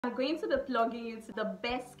I'm going to be plugging you to the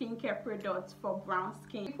best skincare products for brown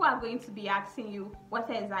skin. People are going to be asking you, what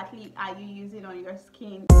exactly are you using on your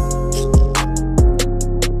skin?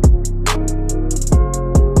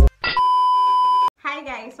 Hi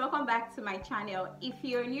guys, welcome back to my channel. If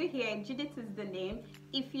you're new here, Judith is the name.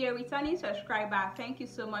 If you're a returning subscriber, thank you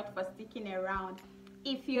so much for sticking around.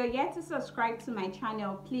 If you're yet to subscribe to my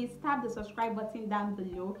channel, please tap the subscribe button down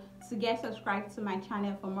below to get subscribed to my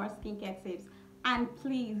channel for more skincare tips. And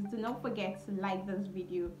please do not forget to like this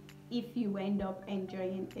video if you end up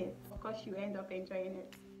enjoying it. Of course, you end up enjoying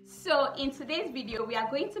it. So in today's video, we are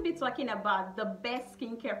going to be talking about the best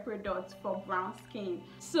skincare products for brown skin.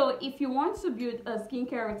 So if you want to build a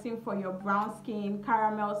skincare routine for your brown skin,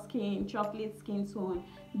 caramel skin, chocolate skin tone,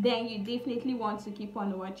 then you definitely want to keep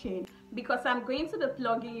on watching, because I'm going to be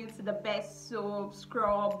plugging you to the best soap,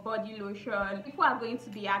 scrub, body lotion. People are going to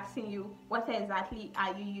be asking you, what exactly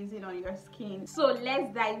are you using on your skin? So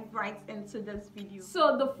let's dive right into this video.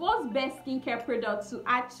 So the first best skincare product to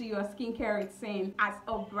add to your skincare routine as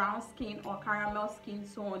a brown skin or caramel skin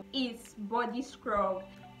tone is body scrub.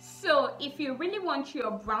 So if you really want your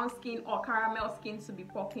brown skin or caramel skin to be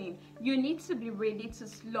popping, you need to be ready to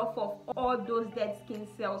slough off all those dead skin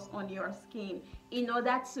cells on your skin in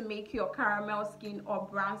order to make your caramel skin or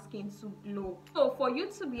brown skin to glow. So for you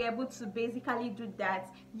to be able to basically do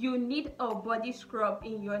that, you need a body scrub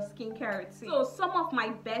in your skincare routine. So some of my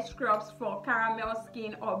best scrubs for caramel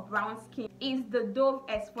skin or brown skin is the Dove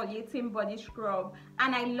exfoliating body scrub,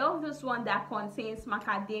 and I love this one that contains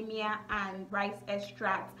macadamia and rice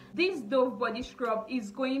extract. This Dove body scrub is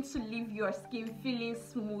going to leave your skin feeling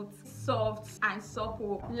smooth, soft and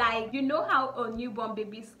supple, like you know how a newborn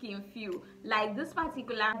baby skin feel. Like this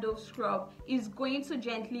particular Dove scrub is going to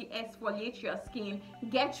gently exfoliate your skin,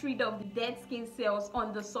 get rid of the dead skin cells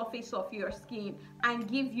on the surface of your skin, and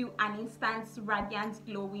give you an instant radiant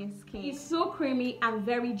glowing skin. It's so creamy and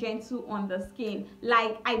very gentle on the skin.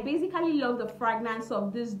 Like, I basically love the fragrance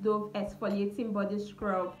of this Dove exfoliating body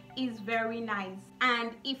scrub. It's very nice.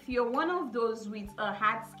 And if you're one of those with a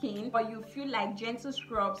hard skin, or you feel like gentle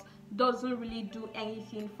scrubs doesn't really do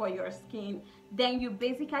anything for your skin, then you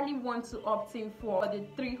basically want to opt in for the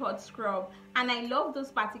 3 hot scrub, and I love this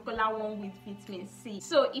particular one with vitamin C.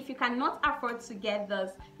 So if you cannot afford to get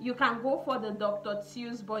this, you can go for the Dr.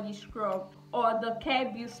 Tew's body scrub or the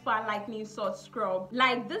Care Beauty Spa Lightning Salt scrub.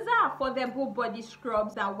 Like, these are affordable body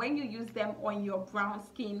scrubs that when you use them on your brown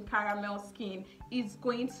skin, caramel skin, it's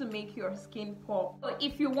going to make your skin pop. So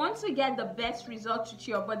if you want to get the best results with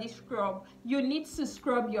your body scrub, you need to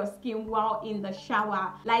scrub your skin while in the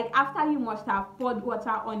shower. Like, after you must have poured water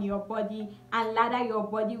on your body and lather your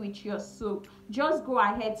body with your soap, just go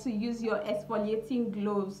ahead to use your exfoliating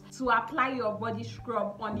gloves to apply your body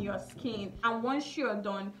scrub on your skin, and once you're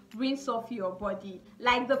done, rinse off your body.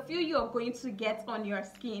 Like, the feel you're going to get on your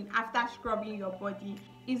skin after scrubbing your body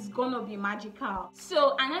is gonna be magical.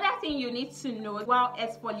 So another thing you need to know while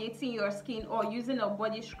exfoliating your skin or using a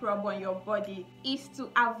body scrub on your body is to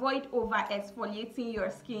avoid over exfoliating your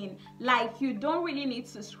skin. Like, you don't really need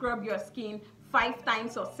to scrub your skin 5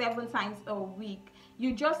 times or 7 times a week.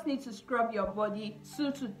 You just need to scrub your body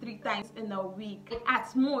 2 to 3 times in a week,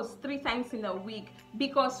 at most 3 times in a week,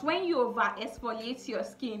 because when you over exfoliate your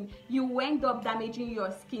skin, you end up damaging your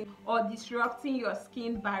skin or disrupting your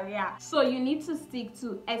skin barrier. So you need to stick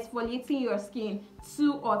to exfoliating your skin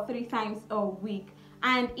 2 or 3 times a week.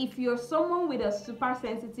 And if you're someone with a super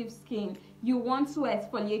sensitive skin, you want to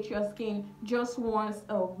exfoliate your skin just once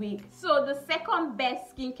a week. So the second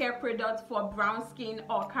best skincare product for brown skin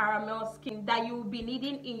or caramel skin that you will be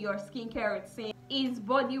needing in your skincare routine is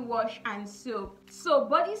body wash and soap. So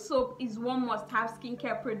body soap is one must-have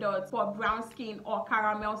skincare product for brown skin or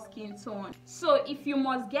caramel skin tone. So if you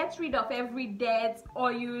must get rid of every dirt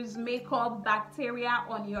or use makeup, bacteria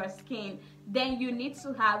on your skin, then you need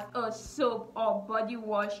to have a soap or body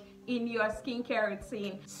wash in your skincare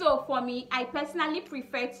routine. So for me, I personally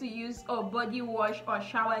prefer to use a body wash or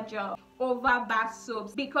shower gel over bath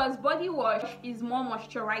soaps, because body wash is more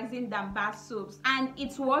moisturizing than bath soaps, and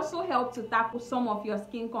it will also help to tackle some of your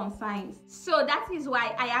skin concerns. So that is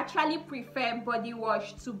why I actually prefer body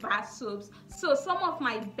wash to bath soaps. So some of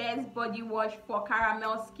my best body wash for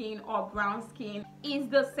caramel skin or brown skin is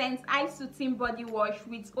the Scent Ice Soothing body wash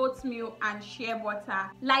with oatmeal and shea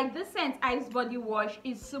butter. Like, this Scent Ice body wash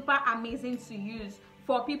is super amazing to use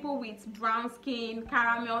for people with brown skin,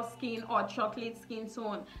 caramel skin or chocolate skin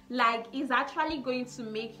tone. Like, it's actually going to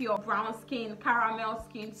make your brown skin, caramel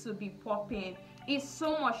skin to be popping. It's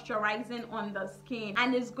so moisturizing on the skin,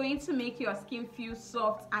 and it's going to make your skin feel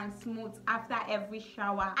soft and smooth after every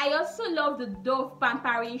shower. I also love the Dove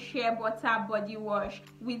Pampering Shea Butter Body Wash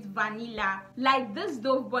with vanilla. Like, this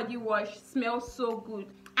Dove body wash smells so good,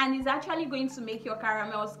 and it's actually going to make your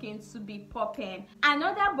caramel skin to be popping.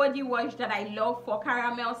 Another body wash that I love for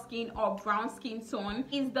caramel skin or brown skin tone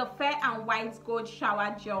is the Fair and White Gold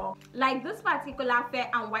Shower Gel. Like, this particular Fair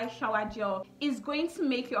and White Shower Gel is going to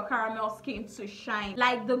make your caramel skin to shine.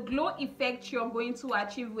 Like, the glow effect you're going to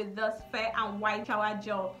achieve with this Fair and White Shower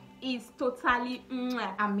Gel is totally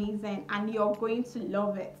amazing, and you're going to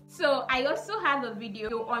love it. So I also have a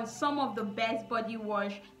video on some of the best body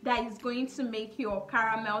wash that is going to make your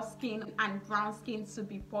caramel skin and brown skin to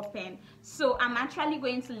be popping. So I'm actually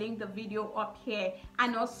going to link the video up here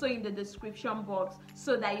and also in the description box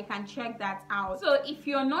so that you can check that out. So if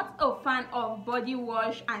you're not a fan of body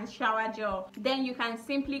wash and shower gel, then you can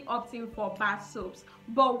simply opt in for bath soaps.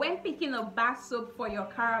 But when picking a bath soap for your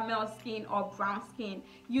caramel skin or brown skin,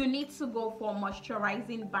 you need to go for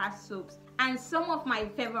moisturizing bath soaps. And some of my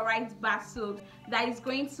favorite bath soaps that is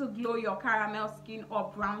going to glow your caramel skin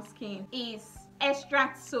or brown skin is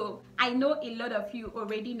extract soap. I know a lot of you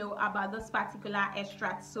already know about this particular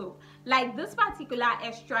extract soap. Like, this particular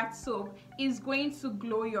extract soap is going to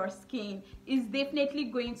glow your skin. It's definitely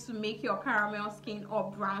going to make your caramel skin or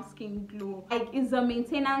brown skin glow. Like, it's a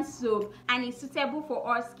maintenance soap and it's suitable for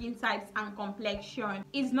all skin types and complexion.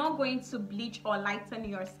 It's not going to bleach or lighten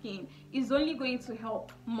your skin. It's only going to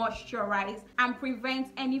help moisturize and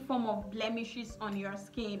prevent any form of blemishes on your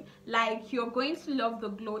skin. Like, you're going to love the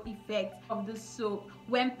glow effect of this soap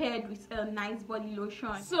when paired with a nice body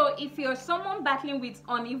lotion. So if you're someone battling with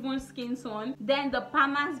uneven skin tone, then the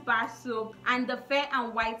Palmer's bar soap and the Fair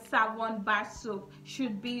and White Savon bar soap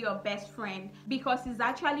should be your best friend, because it's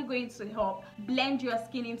actually going to help blend your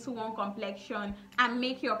skin into one complexion and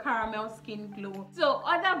make your caramel skin glow. So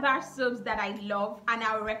other bar soaps that I love and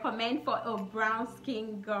I would recommend for a brown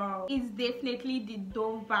skin girl is definitely the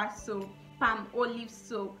Dove bar soap, palm olive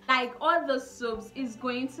soap. Like, all the soaps is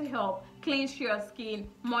going to help cleanse your skin,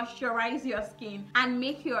 moisturize your skin, and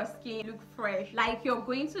make your skin look fresh. Like, you're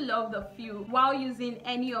going to love the feel while using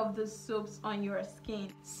any of the soaps on your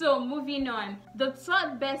skin. So moving on, the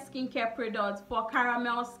third best skincare product for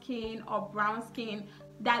caramel skin or brown skin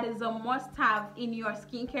that is a must-have in your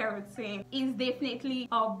skincare routine is definitely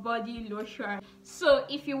a body lotion. So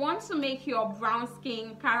if you want to make your brown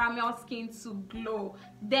skin, caramel skin to glow,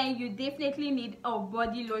 then you definitely need a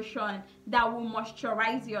body lotion that will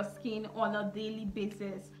moisturize your skin on a daily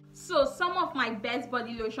basis. So some of my best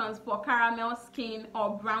body lotions for caramel skin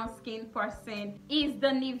or brown skin person is the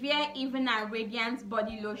Nivea Even and Radiant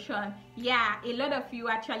body lotion. Yeah, a lot of you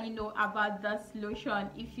actually know about this lotion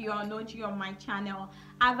if you are not on my channel.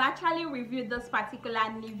 I've actually reviewed this particular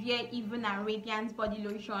Nivea Even and Radiant body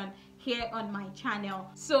lotion here on my channel.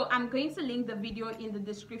 So I'm going to link the video in the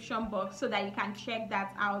description box so that you can check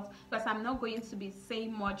that out, because I'm not going to be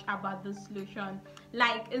saying much about this lotion.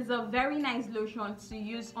 Like, it's a very nice lotion to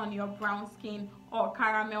use on your brown skin or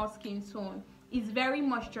caramel skin tone. It's very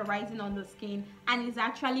moisturizing on the skin and it's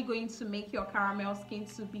actually going to make your caramel skin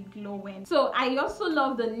to be glowing. So I also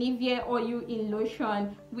love the Nivea Oil in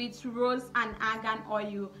Lotion with rose and argan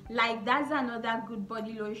oil. Like, that's another good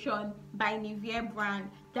body lotion by Nivea brand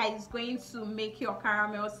that is going to make your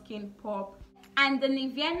caramel skin pop. And the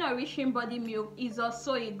Nivea Nourishing Body Milk is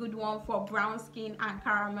also a good one for brown skin and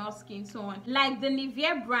caramel skin tone. Like, the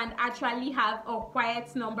Nivea brand actually have a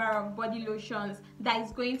quiet number of body lotions that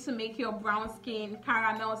is going to make your brown skin,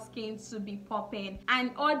 caramel skin to be popping.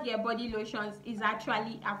 And all their body lotions is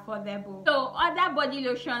actually affordable. So other body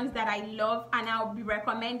lotions that I love and I'll be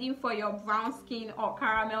recommending for your brown skin or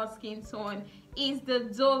caramel skin tone is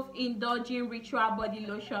the Dove Indulging Ritual Body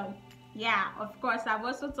Lotion. Yeah, of course, I've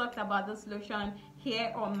also talked about this lotion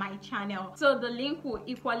here on my channel, so the link will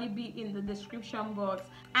equally be in the description box.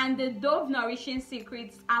 And the Dove Nourishing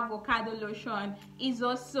Secrets Avocado Lotion is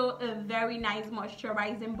also a very nice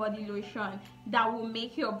moisturizing body lotion that will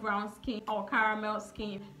make your brown skin or caramel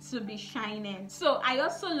skin to be shining. So I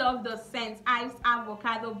also love the St. Ives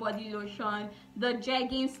Avocado Body Lotion, the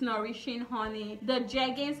Jergens Nourishing Honey, the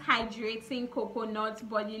Jergens Hydrating Coconut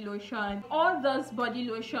Body Lotion. All those body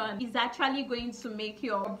lotion is actually going to make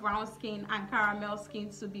your brown skin and caramel skin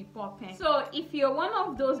to be popping. So if you're one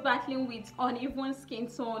of those battling with uneven skin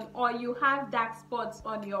tone or you have dark spots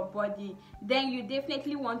on your body, then you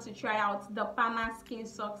definitely want to try out the Palmer's Skin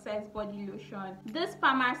Success Body Lotion. This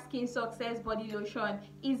Palmer's Skin Success Body Lotion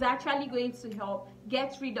is actually going to help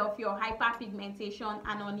get rid of your hyperpigmentation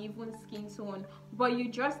and uneven skin tone, but you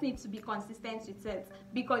just need to be consistent with it,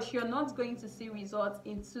 because you're not going to see results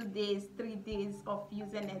in 2 days, 3 days of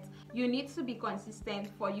using it. You need to be consistent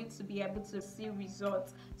for you to be able to see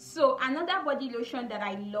results. So another body lotion that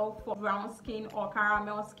I love for brown skin or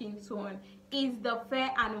caramel skin tone is the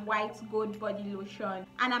Fair and White Gold body lotion,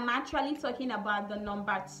 and I'm actually talking about the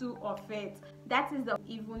number 2 of it. That is the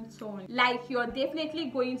even tone. Like, you're definitely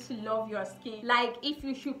going to love your skin. Like, if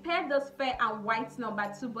you should pair this Fair and White number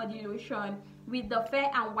 2 body lotion with the Fair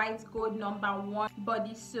and White Gold number 1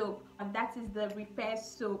 body soap, and that is the repair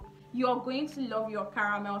soap, you're going to love your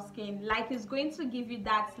caramel skin. Like, it's going to give you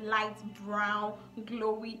that light brown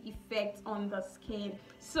glowy effect on the skin.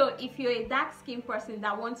 So if you're a dark skin person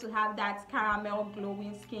that wants to have that caramel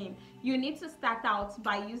glowing skin, you need to start out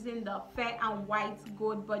by using the Fair and White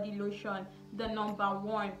Gold body lotion, the number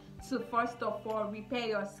 1, to first of all repair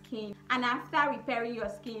your skin. And after repairing your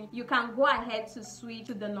skin, you can go ahead to switch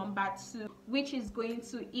to the number 2, which is going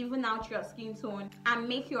to even out your skin tone and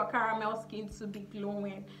make your caramel skin to be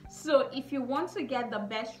glowing. So if you want to get the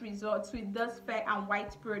best results with this Fair and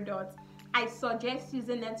White product, I suggest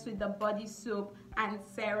using it with the body soap and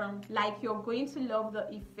serum. Like, you're going to love the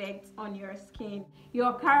effect on your skin.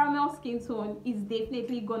 Your caramel skin tone is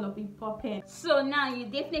definitely gonna be popping. So now you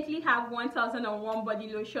definitely have 1001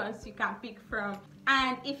 body lotions you can pick from.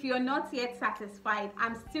 And if you're not yet satisfied,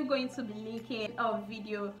 I'm still going to be linking a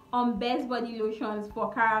video on best body lotions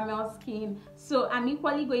for caramel skin. So I'm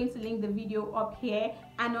equally going to link the video up here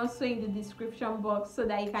and also in the description box so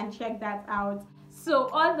that you can check that out. So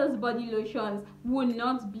all those body lotions will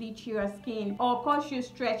not bleach your skin or cause you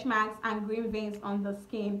stretch marks and green veins on the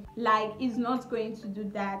skin. Like, it's not going to do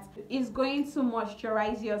that. It's going to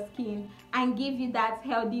moisturize your skin and give you that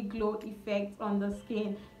healthy glow effect on the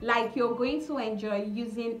skin. Like, you're going to enjoy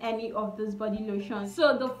using any of those body lotions.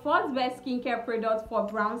 So the fourth best skincare product for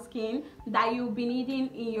brown skin that you'll be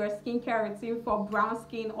needing in your skincare routine for brown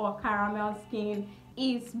skin or caramel skin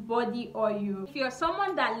is body oil. If you're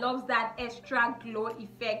someone that loves that extra glow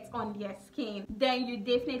effect on their skin, then you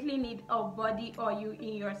definitely need a body oil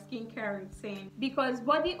in your skincare routine, because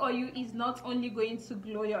body oil is not only going to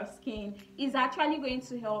glow your skin, it's actually going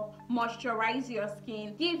to help moisturize your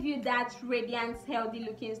skin, give you that radiant, healthy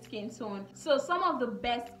looking skin tone. So some of the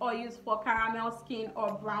best oils for caramel skin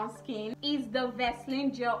or brown skin is the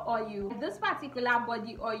Vaseline gel oil. This particular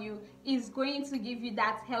body oil is going to give you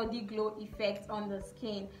that healthy glow effect on the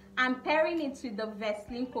skin, and pairing it with the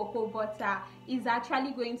Vaseline cocoa butter is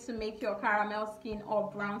actually going to make your caramel skin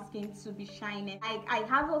or brown skin to be shining. I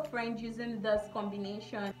have a friend using this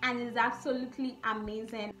combination and it's absolutely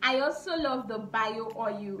amazing. I also love the bio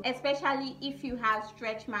oil, especially if you have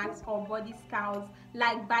stretch marks or body scars.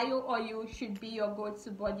 Like, bio oil should be your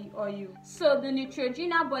go-to body oil. So the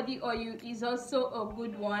Neutrogena body oil is also a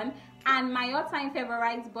good one, and my all-time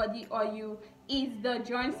favorite body oil is the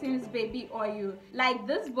Johnson's baby oil. Like,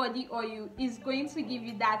 this body oil is going to give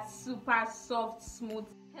you that super soft, smooth,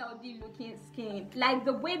 healthy looking skin. Like,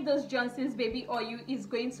 the way this Johnson's baby oil is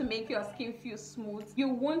going to make your skin feel smooth, you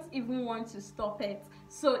won't even want to stop it.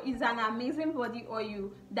 So it's an amazing body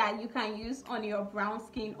oil that you can use on your brown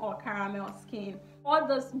skin or caramel skin. All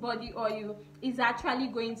this body oil is actually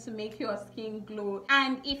going to make your skin glow.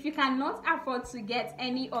 And if you cannot afford to get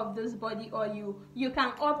any of this body oil, you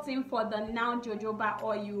can opt in for the now jojoba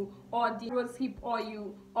oil or the rosehip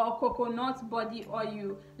oil or coconut body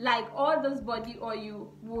oil. Like, all this body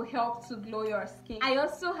oil will help to glow your skin. I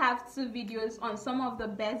also have 2 videos on some of the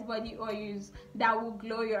best body oils that will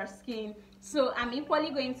glow your skin. So I'm equally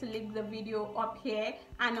going to link the video up here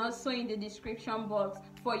and also in the description box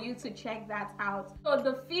for you to check that out. So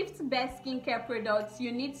the 5th best skincare products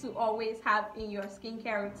you need to always have in your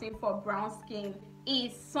skincare routine for brown skin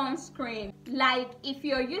is sunscreen. Like, if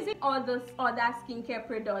you're using all those other skincare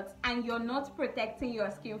products and you're not protecting your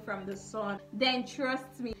skin from the sun, then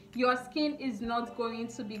trust me, your skin is not going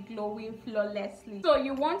to be glowing flawlessly. So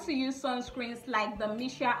you want to use sunscreens like the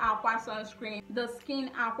Missha Aqua sunscreen, the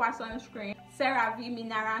Skin Aqua sunscreen, CeraVe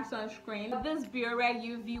Mineral sunscreen, this Biore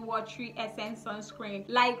UV Watery Essence sunscreen.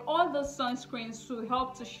 Like, all those sunscreens to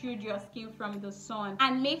help to shield your skin from the sun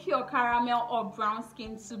and make your caramel or brown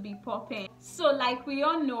skin to be popping. So like we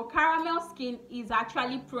all know, caramel skin is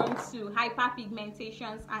actually prone to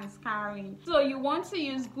hyperpigmentations and scarring. So you want to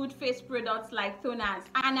use good face products like toners,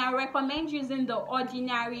 and I recommend using the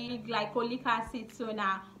ordinary glycolic acid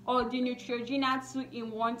toner or the Neutrogena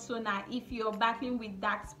 2-in-1 toner if you're battling with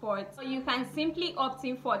dark spots. Or you can simply opt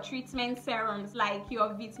in for treatment serums like your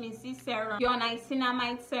vitamin C serum, your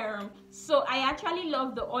niacinamide serum. So I actually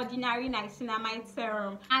love the ordinary niacinamide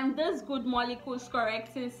serum and those good molecules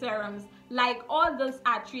correcting serums. Like all those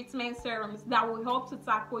are treatment serums that will help to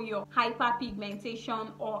tackle your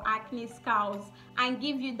hyperpigmentation or acne scars and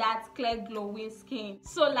give you that clear glowing skin.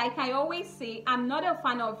 So like I always say, I'm not a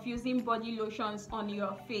fan of using body lotions on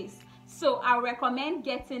your face. So I recommend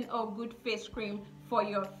getting a good face cream for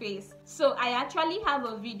your face. So I actually have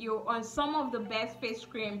a video on some of the best face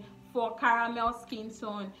cream for caramel skin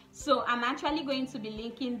tone. So I'm actually going to be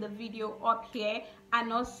linking the video up here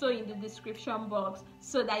and also in the description box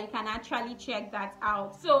so that you can actually check that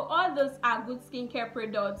out. So all those are good skincare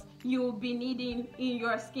products you'll be needing in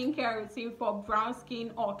your skincare routine for brown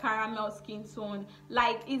skin or caramel skin tone.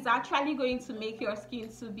 Like, it's actually going to make your skin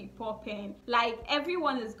to be popping. Like,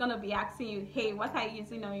 everyone is gonna be asking you, hey, what are you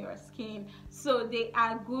using on your skin? So they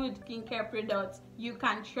are good skincare products you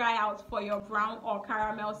can try out for your brown or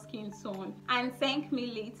caramel skin tone and thank me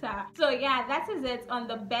later. So yeah, that is it on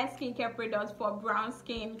the best skincare products for brown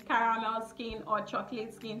skin, caramel skin, or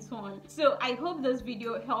chocolate skin tone. So I hope this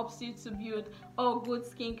video helps you to build a good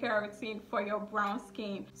skincare routine for your brown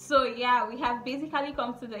skin. So yeah, we have basically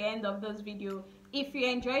come to the end of this video. If you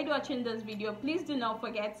enjoyed watching this video, please do not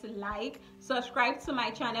forget to like, subscribe to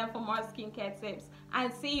my channel for more skincare tips,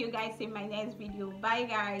 and see you guys in my next video. Bye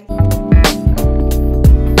guys.